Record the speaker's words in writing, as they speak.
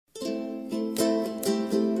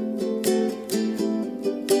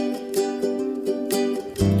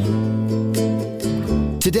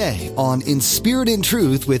today on In Spirit and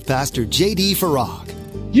Truth with Pastor J.D. Farag.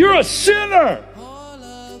 You're a sinner.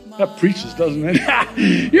 That preaches, doesn't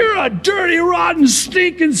it? You're a dirty, rotten,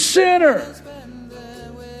 stinking sinner.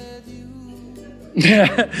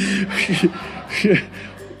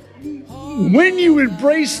 When you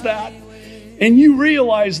embrace that, and you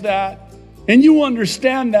realize that, and you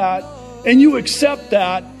understand that, and you accept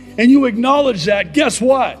that, and you acknowledge that, guess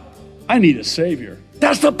what? I need a Savior.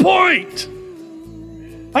 That's the point.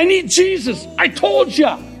 I need Jesus. I told you.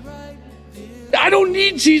 I don't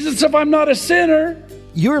need Jesus if I'm not a sinner.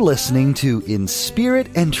 You're listening to In Spirit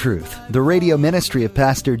and Truth, the radio ministry of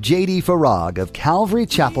Pastor J.D. Farag of Calvary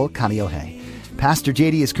Chapel, Kaneohe. Pastor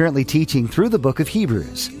J.D. is currently teaching through the book of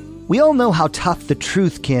Hebrews. We all know how tough the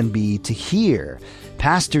truth can be to hear.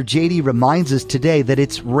 Pastor J.D. reminds us today that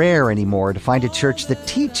it's rare anymore to find a church that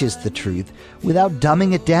teaches the truth without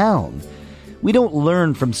dumbing it down. We don't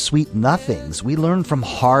learn from sweet nothings. We learn from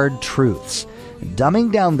hard truths.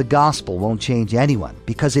 Dumbing down the gospel won't change anyone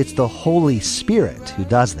because it's the Holy Spirit who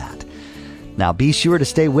does that. Now be sure to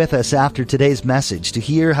stay with us after today's message to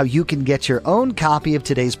hear how you can get your own copy of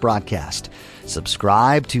today's broadcast.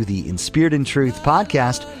 Subscribe to the In Spirit and Truth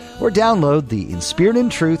podcast or download the In Spirit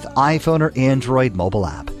and Truth iPhone or Android mobile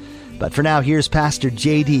app. But for now, here's Pastor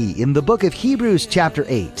J.D. in the book of Hebrews chapter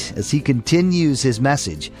 8 as he continues his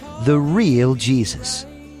message, The Real Jesus.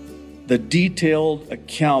 The detailed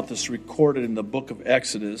account that's recorded in the book of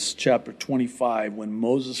Exodus, chapter 25, when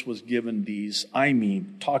Moses was given these,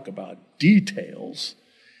 talk about details.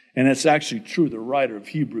 And it's actually true, the writer of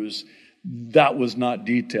Hebrews, that was not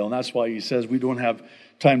detail. And that's why he says we don't have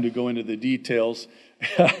time to go into the details.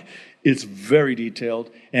 It's very detailed.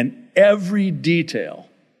 And every detail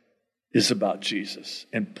is about Jesus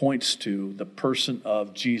and points to the person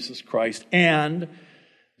of Jesus Christ and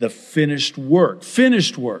the finished work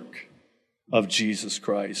of Jesus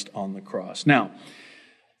Christ on the cross. Now,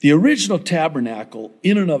 the original tabernacle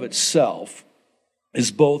in and of itself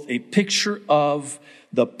is both a picture of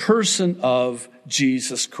the person of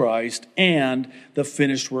Jesus Christ and the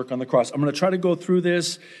finished work on the cross. I'm going to try to go through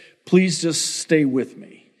this. Please just stay with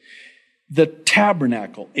me. The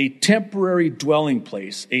tabernacle, a temporary dwelling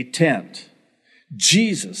place, a tent.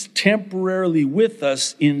 Jesus temporarily with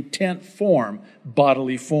us in tent form,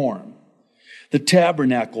 bodily form. The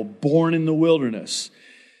tabernacle, born in the wilderness.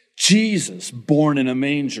 Jesus, born in a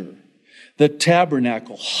manger. The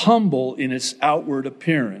tabernacle, humble in its outward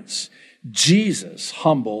appearance. Jesus,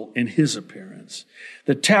 humble in his appearance.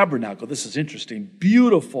 The tabernacle, this is interesting,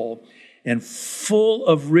 beautiful and full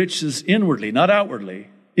of riches inwardly, not outwardly,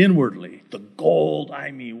 inwardly. The gold,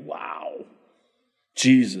 wow.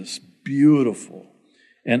 Jesus, beautiful,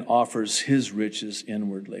 and offers his riches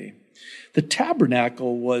inwardly. The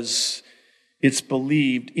tabernacle was, it's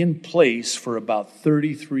believed, in place for about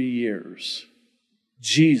 33 years.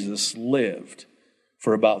 Jesus lived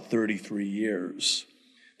for about 33 years.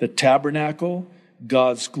 The tabernacle,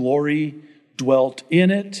 God's glory dwelt in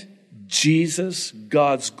it. Jesus,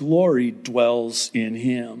 God's glory dwells in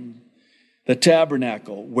him. The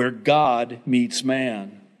tabernacle, where God meets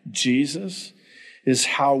man. Jesus is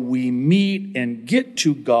how we meet and get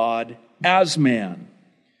to God as man.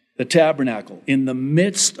 The tabernacle, in the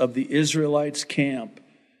midst of the Israelites' camp.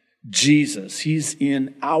 Jesus, he's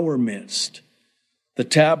in our midst. The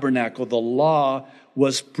tabernacle, the law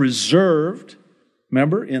was preserved.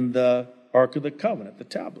 Remember, in the Ark of the Covenant, the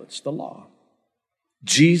tablets, the law.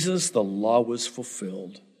 Jesus, the law was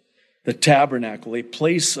fulfilled. The tabernacle, a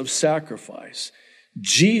place of sacrifice.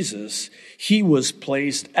 Jesus, he was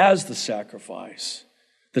placed as the sacrifice.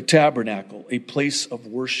 The tabernacle, a place of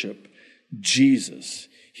worship. Jesus,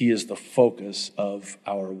 he is the focus of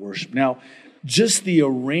our worship. Now, just the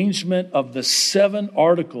arrangement of the 7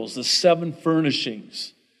 articles, the 7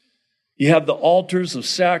 furnishings. You have the altars of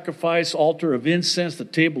sacrifice, altar of incense, the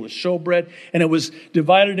table of showbread, and it was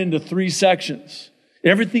divided into 3 sections.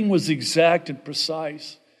 Everything was exact and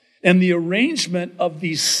precise. And the arrangement of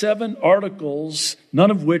these 7 articles,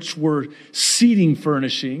 none of which were seating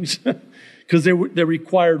furnishings, because they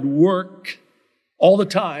required work all the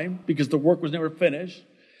time, because the work was never finished,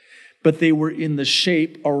 but they were in the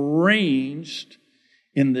shape, arranged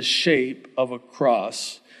in the shape of a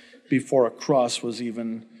cross, before a cross was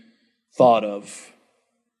even thought of.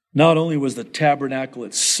 Not only was the tabernacle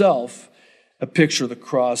itself a picture of the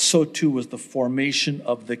cross, so too was the formation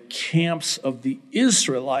of the camps of the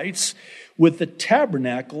Israelites with the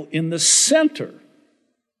tabernacle in the center.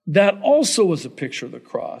 That also was a picture of the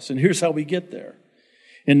cross. And here's how we get there.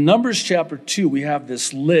 In Numbers chapter 2, we have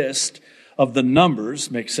this list of the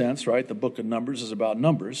numbers. Makes sense, right? The book of Numbers is about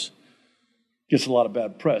numbers. Gets a lot of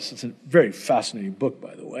bad press. It's a very fascinating book,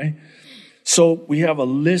 by the way. So we have a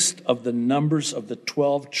list of the numbers of the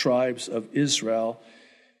 12 tribes of Israel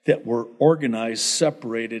that were organized,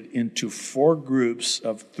 separated into 4 groups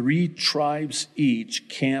of 3 tribes each,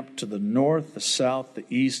 camped to the north, the south, the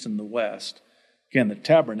east, and the west. Again, the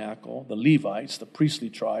tabernacle, the Levites, the priestly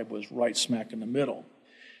tribe, was right smack in the middle.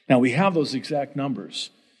 Now, we have those exact numbers.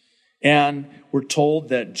 And we're told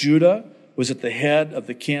that Judah was at the head of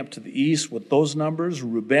the camp to the east with those numbers,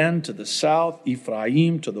 Reuben to the south,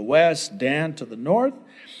 Ephraim to the west, Dan to the north.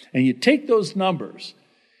 And you take those numbers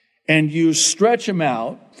and you stretch them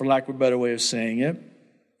out, for lack of a better way of saying it,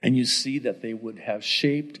 and you see that they would have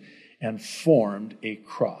shaped and formed a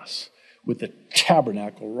cross with the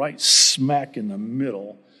tabernacle right smack in the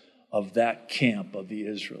middle of that camp of the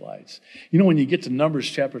Israelites. You know, when you get to Numbers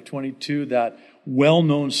chapter 22, that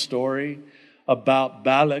well-known story about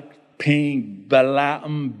Balak paying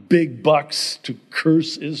Balaam big bucks to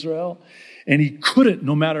curse Israel, and he couldn't,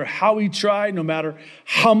 no matter how he tried, no matter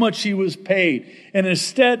how much he was paid. And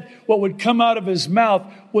instead, what would come out of his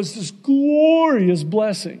mouth was this glorious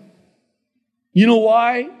blessing. You know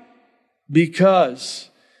why? Because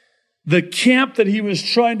the camp that he was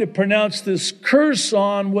trying to pronounce this curse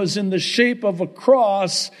on was in the shape of a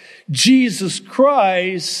cross, Jesus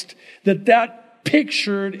Christ, that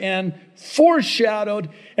pictured and foreshadowed,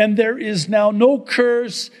 and there is now no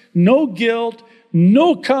curse, no guilt,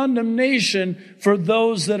 no condemnation for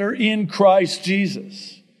those that are in Christ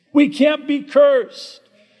Jesus. We can't be cursed.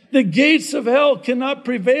 The gates of hell cannot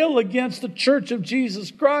prevail against the church of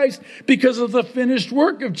Jesus Christ because of the finished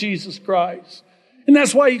work of Jesus Christ. And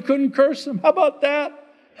that's why he couldn't curse them. How about that?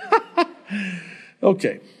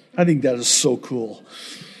 Okay, I think that is so cool.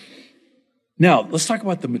 Now, let's talk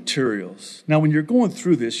about the materials. Now, when you're going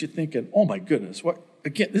through this, you're thinking, oh my goodness, what?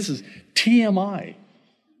 Again, this is TMI.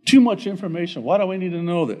 Too much information. Why do I need to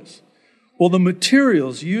know this? Well, the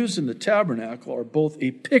materials used in the tabernacle are both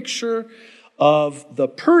a picture of the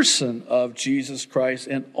person of Jesus Christ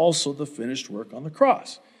and also the finished work on the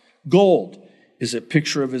cross. Gold is a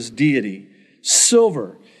picture of his deity.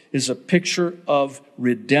 Silver is a picture of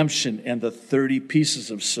redemption and the 30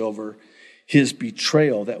 pieces of silver, his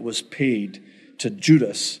betrayal that was paid to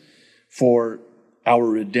Judas for our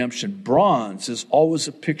redemption. Bronze is always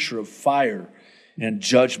a picture of fire and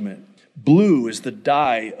judgment. Blue is the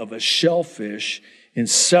dye of a shellfish in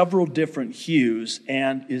several different hues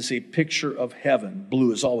and is a picture of heaven.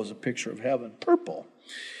 Blue is always a picture of heaven. Purple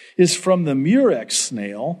is from the murex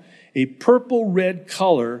snail, a purple-red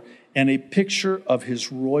color and a picture of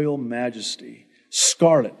his royal majesty.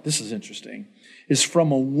 Scarlet, this is interesting, is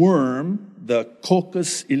from a worm, the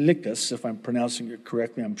Coccus ilicis, if I'm pronouncing it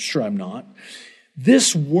correctly. I'm sure I'm not.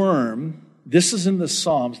 This worm, this is in the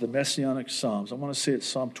Psalms, the Messianic Psalms. I want to say it's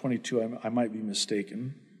Psalm 22. I might be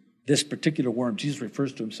mistaken. This particular worm, Jesus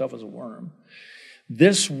refers to himself as a worm.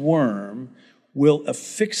 This worm will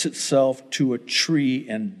affix itself to a tree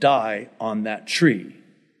and die on that tree.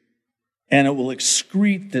 And it will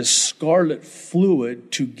excrete this scarlet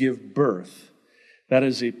fluid to give birth. That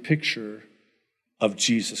is a picture of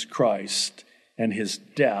Jesus Christ and his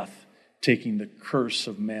death, taking the curse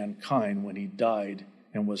of mankind when he died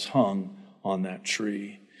and was hung on that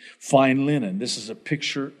tree. Fine linen, this is a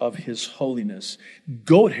picture of his holiness.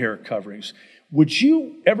 Goat hair coverings. Would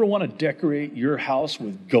you ever want to decorate your house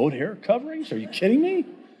with goat hair coverings? Are you kidding me?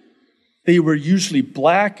 They were usually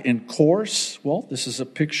black and coarse. Well, this is a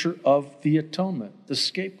picture of the atonement, the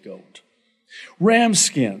scapegoat. Ram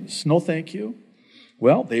skins, no thank you.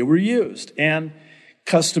 Well, they were used. And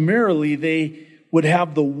customarily, they would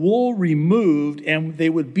have the wool removed and they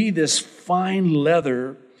would be this fine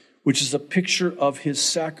leather, which is a picture of his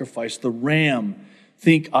sacrifice. The ram,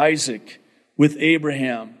 think Isaac with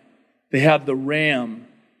Abraham. They had the ram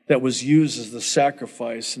that was used as the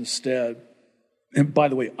sacrifice instead. And by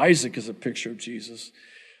the way, Isaac is a picture of Jesus.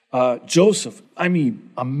 Joseph,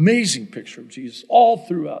 amazing picture of Jesus. All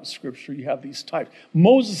throughout Scripture, you have these types.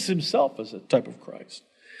 Moses himself is a type of Christ.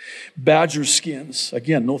 Badger skins,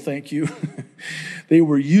 again, no thank you. They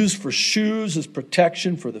were used for shoes as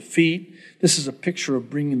protection for the feet. This is a picture of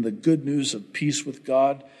bringing the good news of peace with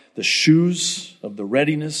God. The shoes of the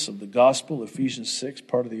readiness of the gospel, Ephesians 6,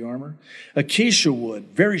 part of the armor. Acacia wood,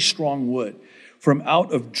 very strong wood. From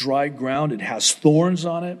out of dry ground, it has thorns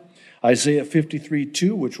on it. Isaiah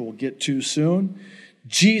 53:2, which we'll get to soon.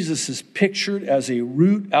 Jesus is pictured as a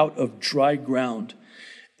root out of dry ground.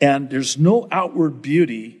 And there's no outward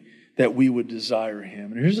beauty that we would desire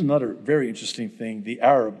him. And here's another very interesting thing. The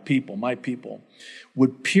Arab people, my people,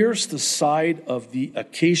 would pierce the side of the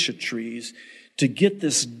acacia trees to get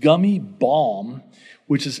this gummy balm,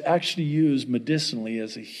 which is actually used medicinally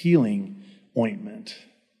as a healing ointment.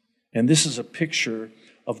 And this is a picture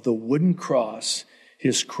of the wooden cross,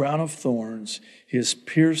 his crown of thorns, his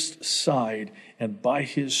pierced side, and by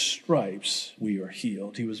his stripes we are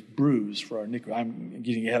healed. He was bruised for our iniquity. I'm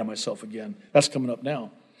getting ahead of myself again. That's coming up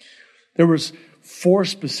now. There was 4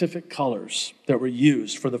 specific colors that were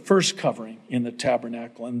used for the first covering in the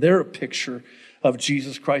tabernacle, and they're a picture of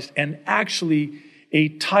Jesus Christ, and actually a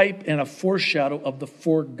type and a foreshadow of the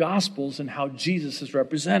 4 Gospels and how Jesus is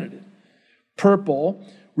represented. Purple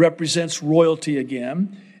represents royalty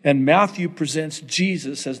again, and Matthew presents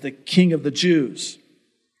Jesus as the King of the Jews.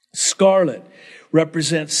 Scarlet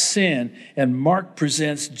represents sin, and Mark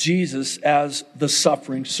presents Jesus as the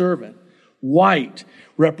suffering servant. White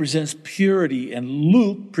represents purity, and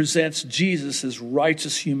Luke presents Jesus as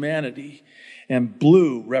righteous humanity. And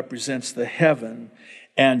blue represents the heaven,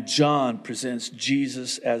 and John presents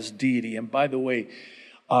Jesus as deity. And by the way,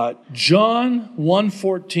 John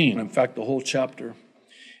 1:14, in fact, the whole chapter,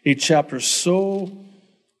 a chapter so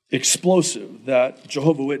explosive that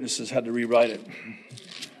Jehovah's Witnesses had to rewrite it.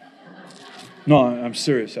 No, I'm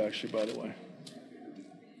serious, actually, by the way.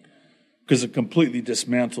 Because it completely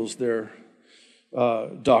dismantles their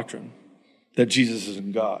doctrine that Jesus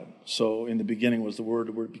isn't God. So in the beginning was the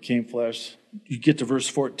Word became flesh. You get to verse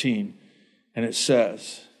 14, and it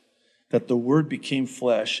says that the Word became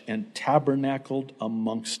flesh and tabernacled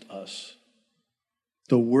amongst us.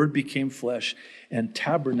 The Word became flesh and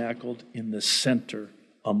tabernacled in the center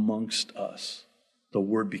amongst us. The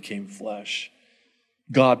Word became flesh.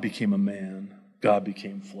 God became a man. God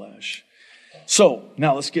became flesh. So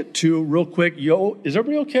now let's get to real quick. Is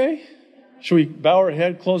everybody okay? Should we bow our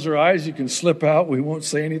head, close our eyes? You can slip out. We won't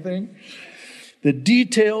say anything. The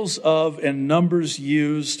details of and numbers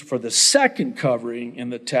used for the second covering in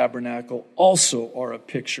the tabernacle also are a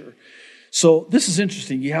picture. So this is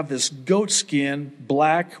interesting. You have this goat skin,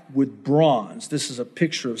 black with bronze. This is a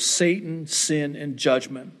picture of Satan, sin, and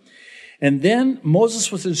judgment. And then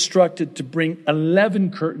Moses was instructed to bring 11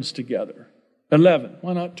 curtains together. 11.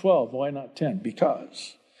 Why not 12? Why not 10?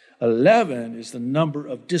 Because 11 is the number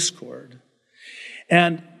of discord.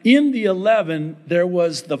 And in the 11, there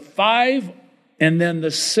was the 5 and then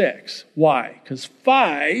the 6. Why? Because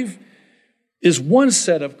 5 is one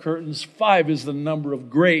set of curtains. 5 is the number of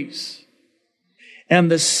grace. And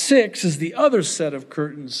the 6 is the other set of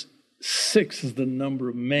curtains. 6 is the number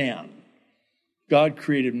of man. God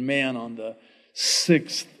created man on the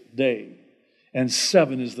 6th day. And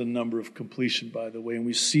 7 is the number of completion, by the way. And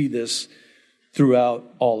we see this throughout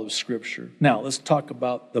all of Scripture. Now, let's talk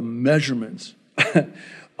about the measurements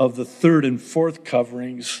of the third and fourth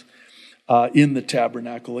coverings in the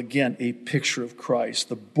tabernacle. Again, a picture of Christ.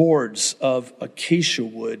 The boards of acacia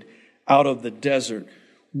wood out of the desert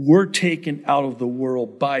were taken out of the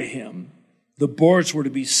world by him. The boards were to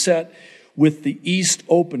be set with the east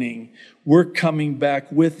opening. We're coming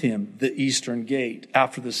back with him, the eastern gate,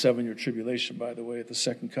 after the 7-year tribulation, by the way, at the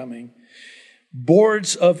second coming.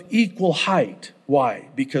 Boards of equal height. Why?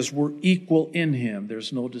 Because we're equal in him.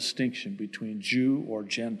 There's no distinction between Jew or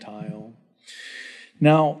Gentile.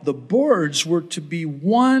 Now, the boards were to be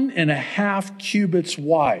 1.5 cubits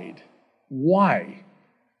wide. Why?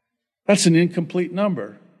 That's an incomplete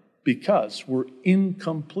number, because we're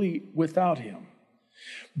incomplete without him.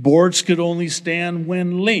 Boards could only stand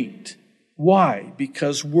when linked. Why?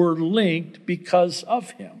 Because we're linked because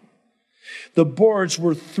of him. The boards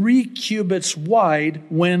were 3 cubits wide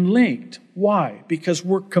when linked. Why? Because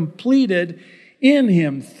we're completed in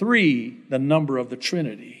him. 3, the number of the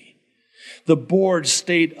Trinity. The boards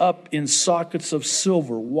stayed up in sockets of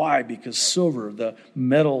silver. Why? Because silver, the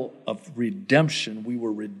metal of redemption, we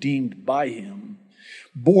were redeemed by him.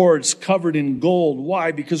 Boards covered in gold.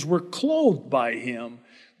 Why? Because we're clothed by him.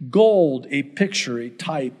 Gold, a picture, a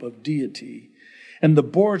type of deity. And the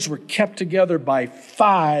boards were kept together by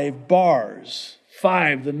 5 bars.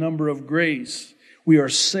 5, the number of grace. We are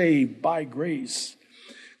saved by grace.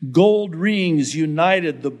 Gold rings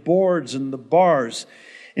united the boards and the bars.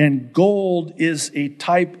 And gold is a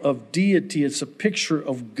type of deity. It's a picture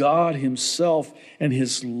of God himself and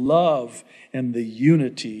his love and the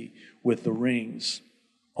unity with the rings.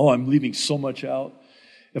 Oh, I'm leaving so much out.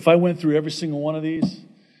 If I went through every single one of these,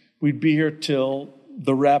 we'd be here till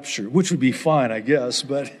the rapture, which would be fine, I guess,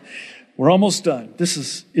 but we're almost done. This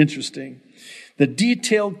is interesting. The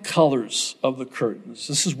detailed colors of the curtains.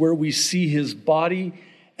 This is where we see his body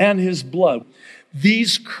and his blood.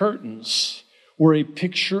 These curtains were a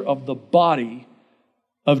picture of the body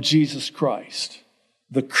of Jesus Christ.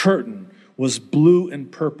 The curtain was blue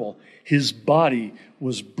and purple. His body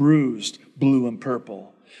was bruised, blue and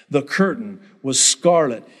purple. The curtain was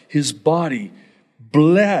scarlet. His body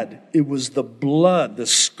bled. It was the blood, the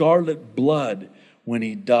scarlet blood, when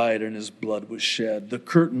he died and his blood was shed. The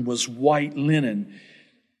curtain was white linen.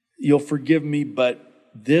 You'll forgive me, but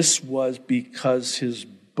this was because his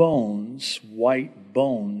bones, white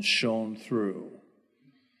bones, shone through.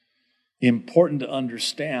 Important to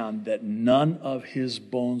understand that none of his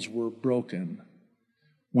bones were broken.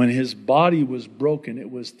 When his body was broken,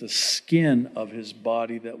 it was the skin of his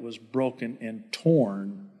body that was broken and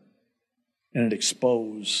torn, and it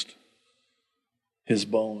exposed his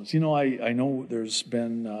bones. You know, I know there's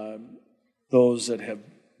been those that have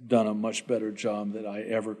done a much better job than I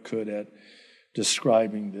ever could at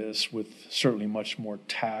describing this, with certainly much more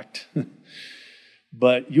tact.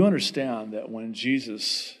 But you understand that when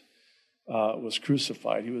Jesus was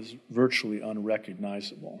crucified, he was virtually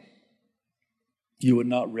unrecognizable. You would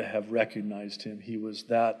not have recognized him. He was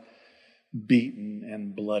that beaten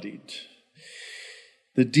and bloodied.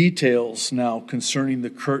 The details now concerning the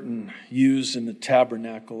curtain used in the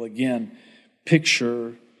tabernacle, again,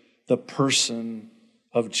 picture the person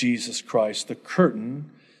of Jesus Christ. The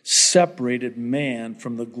curtain separated man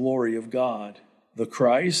from the glory of God. The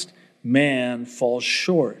Christ, man falls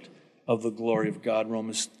short of the glory of God,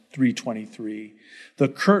 Romans 3:23. The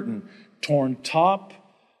curtain torn top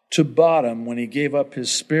to bottom when he gave up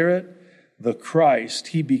his spirit. The Christ,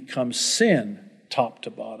 he becomes sin top to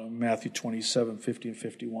bottom, Matthew 27:50 and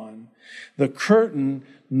 51. The curtain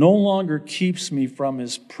no longer keeps me from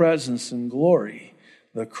his presence and glory.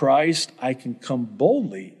 The Christ, I can come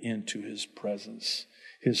boldly into his presence,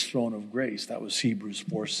 his throne of grace. That was Hebrews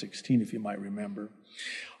 4:16, if you might remember.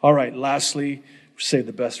 All right, lastly, save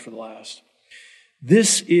the best for the last.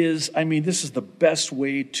 This is the best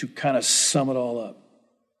way to kind of sum it all up.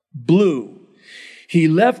 Blue. He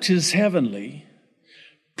left his heavenly,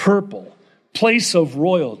 purple, place of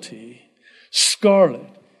royalty, scarlet,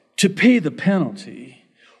 to pay the penalty,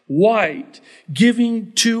 white,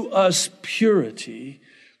 giving to us purity,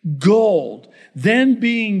 gold, then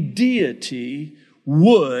being deity,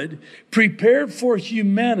 wood, prepared for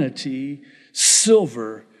humanity,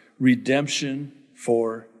 silver, redemption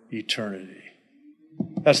for eternity.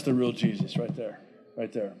 That's the real Jesus right there,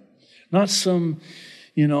 right there. Not some,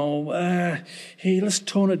 hey, let's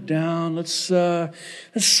tone it down. Let's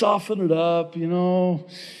soften it up, No!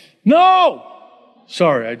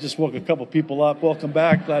 Sorry, I just woke a couple people up. Welcome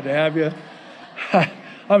back. Glad to have you.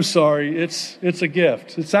 I'm sorry. It's a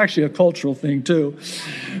gift. It's actually a cultural thing too.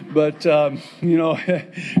 But,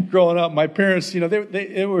 growing up, my parents,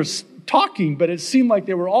 they were talking, but it seemed like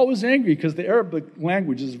they were always angry because the Arabic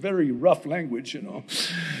language is very rough language,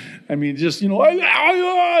 I mean, just, you're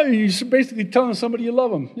basically telling somebody you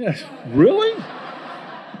love them. Yes. Really?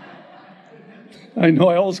 I know,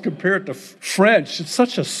 I always compare it to French. It's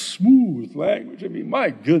such a smooth language. I mean, my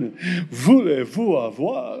goodness. Voulez-vous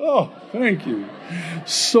avoir? Oh, thank you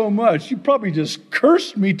so much. You probably just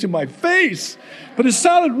cursed me to my face, but it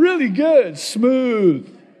sounded really good, smooth.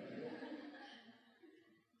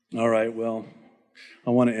 All right, well, I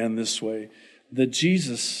want to end this way. The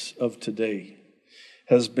Jesus of today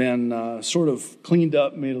has been sort of cleaned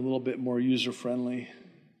up, made a little bit more user-friendly.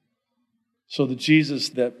 So the Jesus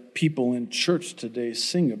that people in church today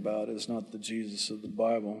sing about is not the Jesus of the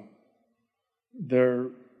Bible. They're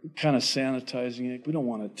kind of sanitizing it. We don't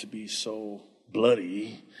want it to be so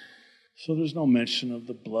bloody. So there's no mention of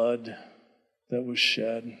the blood that was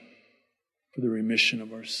shed for the remission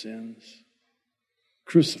of our sins.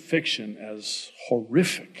 Crucifixion, as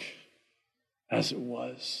horrific as it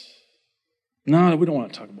was. No, we don't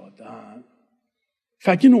want to talk about that. In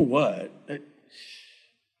fact, you know what?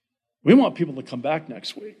 We want people to come back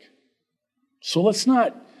next week. So let's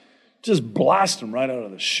not just blast them right out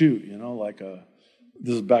of the chute,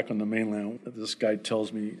 this is back on the mainland. This guy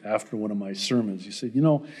tells me after one of my sermons, he said,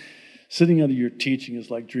 sitting under your teaching is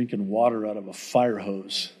like drinking water out of a fire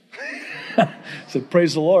hose. I said,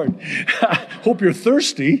 praise the Lord. Hope you're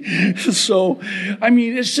thirsty. So,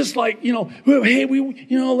 it's just like, hey,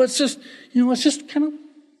 let's just kind of,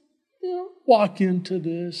 walk into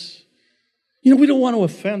this. We don't want to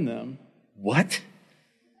offend them. What?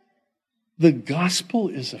 The gospel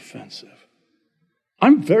is offensive.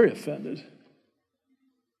 I'm very offended.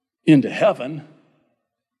 Into heaven.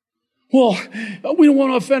 Well, we don't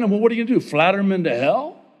want to offend them. Well, what are you going to do? Flatter them into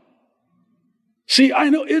hell? See, I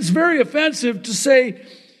know it's very offensive to say,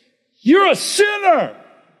 you're a sinner.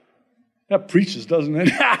 That preaches, doesn't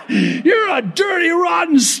it? You're a dirty,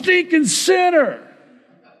 rotten, stinking sinner.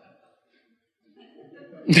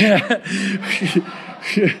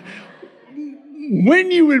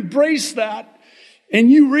 when you embrace that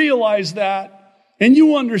and you realize that and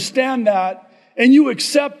you understand that and you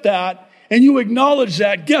accept that and you acknowledge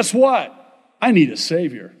that, guess what? I need a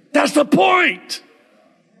Savior. That's the point.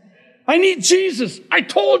 I need Jesus. I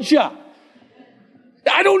told you.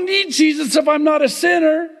 I don't need Jesus if I'm not a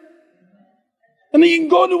sinner. And then you can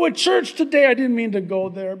go to a church today. I didn't mean to go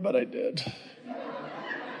there, but I did.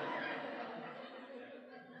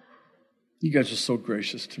 You guys are so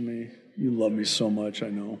gracious to me. You love me so much, I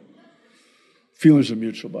know. Feelings are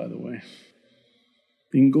mutual, by the way.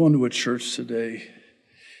 You can go into a church today,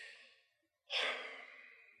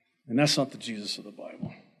 and that's not the Jesus of the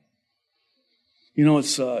Bible. You know,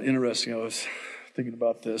 it's interesting. I was thinking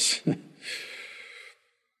about this.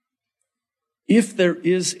 If there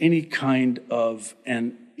is any kind of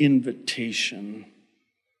an invitation,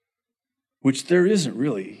 which there isn't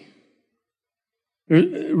really,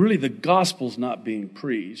 the gospel's not being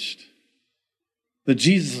preached. The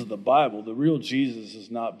Jesus of the Bible, the real Jesus, is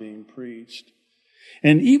not being preached.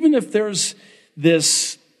 And even if there's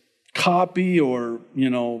this copy or,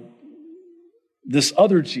 this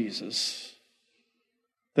other Jesus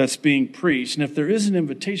that's being preached, and if there is an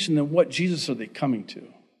invitation, then what Jesus are they coming to?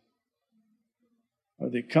 Are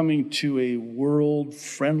they coming to a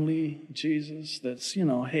world-friendly Jesus that's,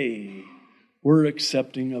 hey, we're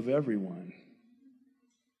accepting of everyone?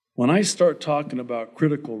 When I start talking about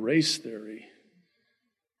critical race theory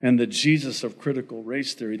and the Jesus of critical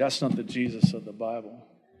race theory, that's not the Jesus of the Bible.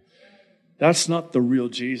 That's not the real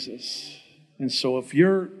Jesus. And so if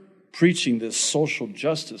you're preaching this social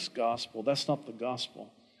justice gospel, that's not the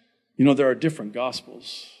gospel. There are different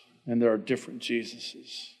gospels and there are different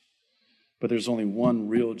Jesuses. But there's only one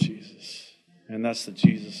real Jesus, and that's the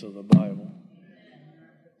Jesus of the Bible.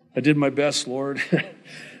 I did my best, Lord.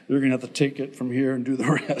 You're going to have to take it from here and do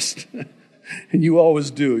the rest. And you always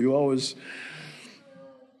do. You always,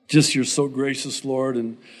 you're so gracious, Lord,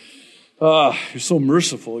 and you're so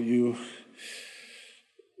merciful. You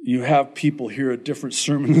have people hear a different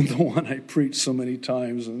sermon than the one I preached so many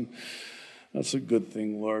times, and that's a good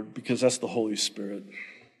thing, Lord, because that's the Holy Spirit.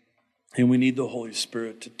 And we need the Holy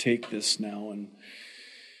Spirit to take this now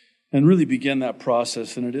and really begin that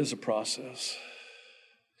process, and it is a process.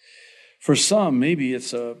 For some, maybe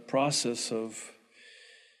it's a process of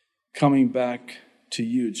coming back to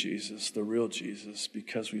you, Jesus, the real Jesus,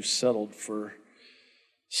 because we've settled for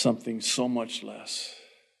something so much less.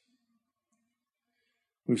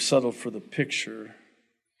 We've settled for the picture,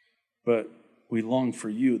 but we long for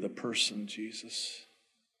you, the person, Jesus.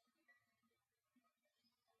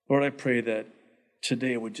 Lord, I pray that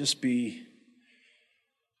today would just be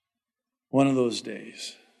one of those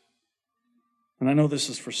days. And I know this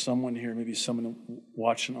is for someone here, maybe someone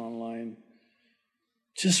watching online,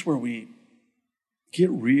 just where we get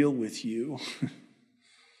real with you,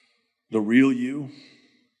 the real you.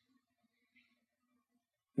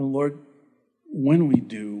 And Lord, when we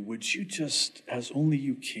do, would you just, as only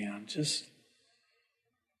you can,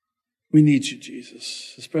 we need you,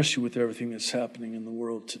 Jesus, especially with everything that's happening in the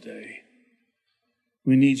world today.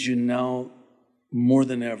 We need you now more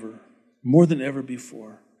than ever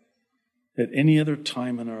before, at any other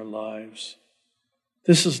time in our lives.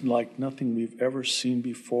 This is like nothing we've ever seen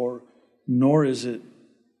before, nor is it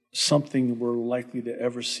something we're likely to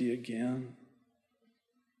ever see again.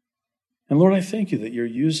 And Lord, I thank you that you're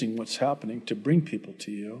using what's happening to bring people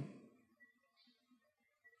to you.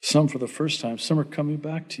 Some for the first time, some are coming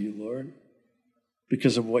back to you, Lord,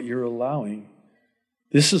 because of what you're allowing.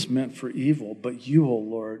 This is meant for evil, but you, O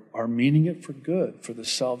Lord, are meaning it for good, for the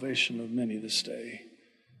salvation of many this day,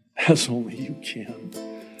 as only you can.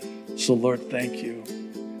 So, Lord, thank you.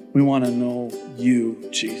 We want to know you,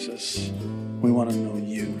 Jesus. We want to know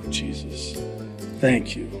you, Jesus.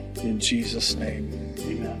 Thank you. In Jesus' name,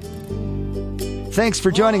 amen. Thanks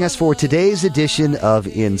for joining us for today's edition of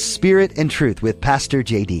In Spirit and Truth with Pastor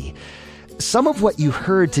JD. Some of what you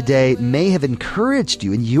heard today may have encouraged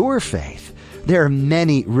you in your faith. There are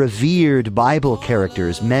many revered Bible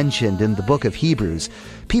characters mentioned in the book of Hebrews,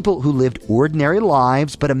 people who lived ordinary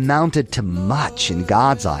lives but amounted to much in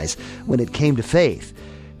God's eyes when it came to faith.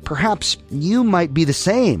 Perhaps you might be the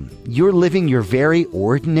same. You're living your very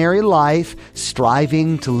ordinary life,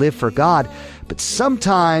 striving to live for God, but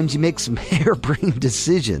sometimes you make some harebrained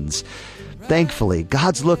decisions. Thankfully,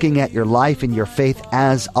 God's looking at your life and your faith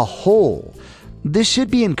as a whole. This should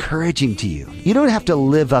be encouraging to you. You don't have to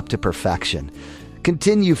live up to perfection.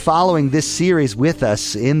 Continue following this series with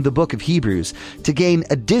us in the book of Hebrews to gain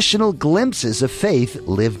additional glimpses of faith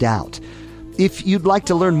lived out. If you'd like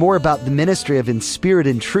to learn more about the ministry of In Spirit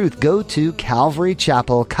and Truth, go to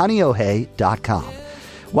CalvaryChapelKaneohe.com.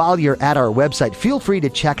 While you're at our website, feel free to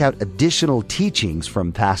check out additional teachings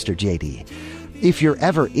from Pastor JD. If you're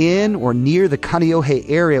ever in or near the Kaneohe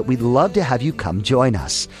area, we'd love to have you come join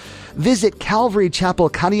us. Visit Calvary Chapel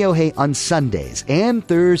Kaneohe on Sundays and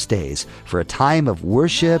Thursdays for a time of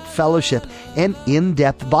worship, fellowship, and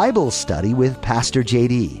in-depth Bible study with Pastor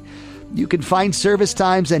JD. You can find service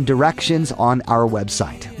times and directions on our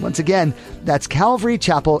website. Once again, that's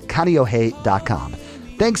calvarychapelkaneohe.com.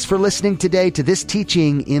 Thanks for listening today to this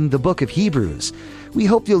teaching in the book of Hebrews. We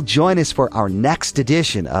hope you'll join us for our next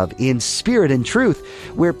edition of In Spirit and Truth,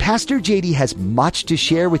 where Pastor JD has much to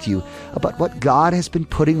share with you about what God has been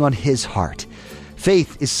putting on his heart.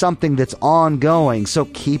 Faith is something that's ongoing, so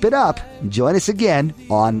keep it up. Join us again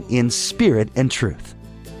on In Spirit and Truth.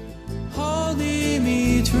 Holding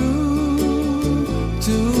me true.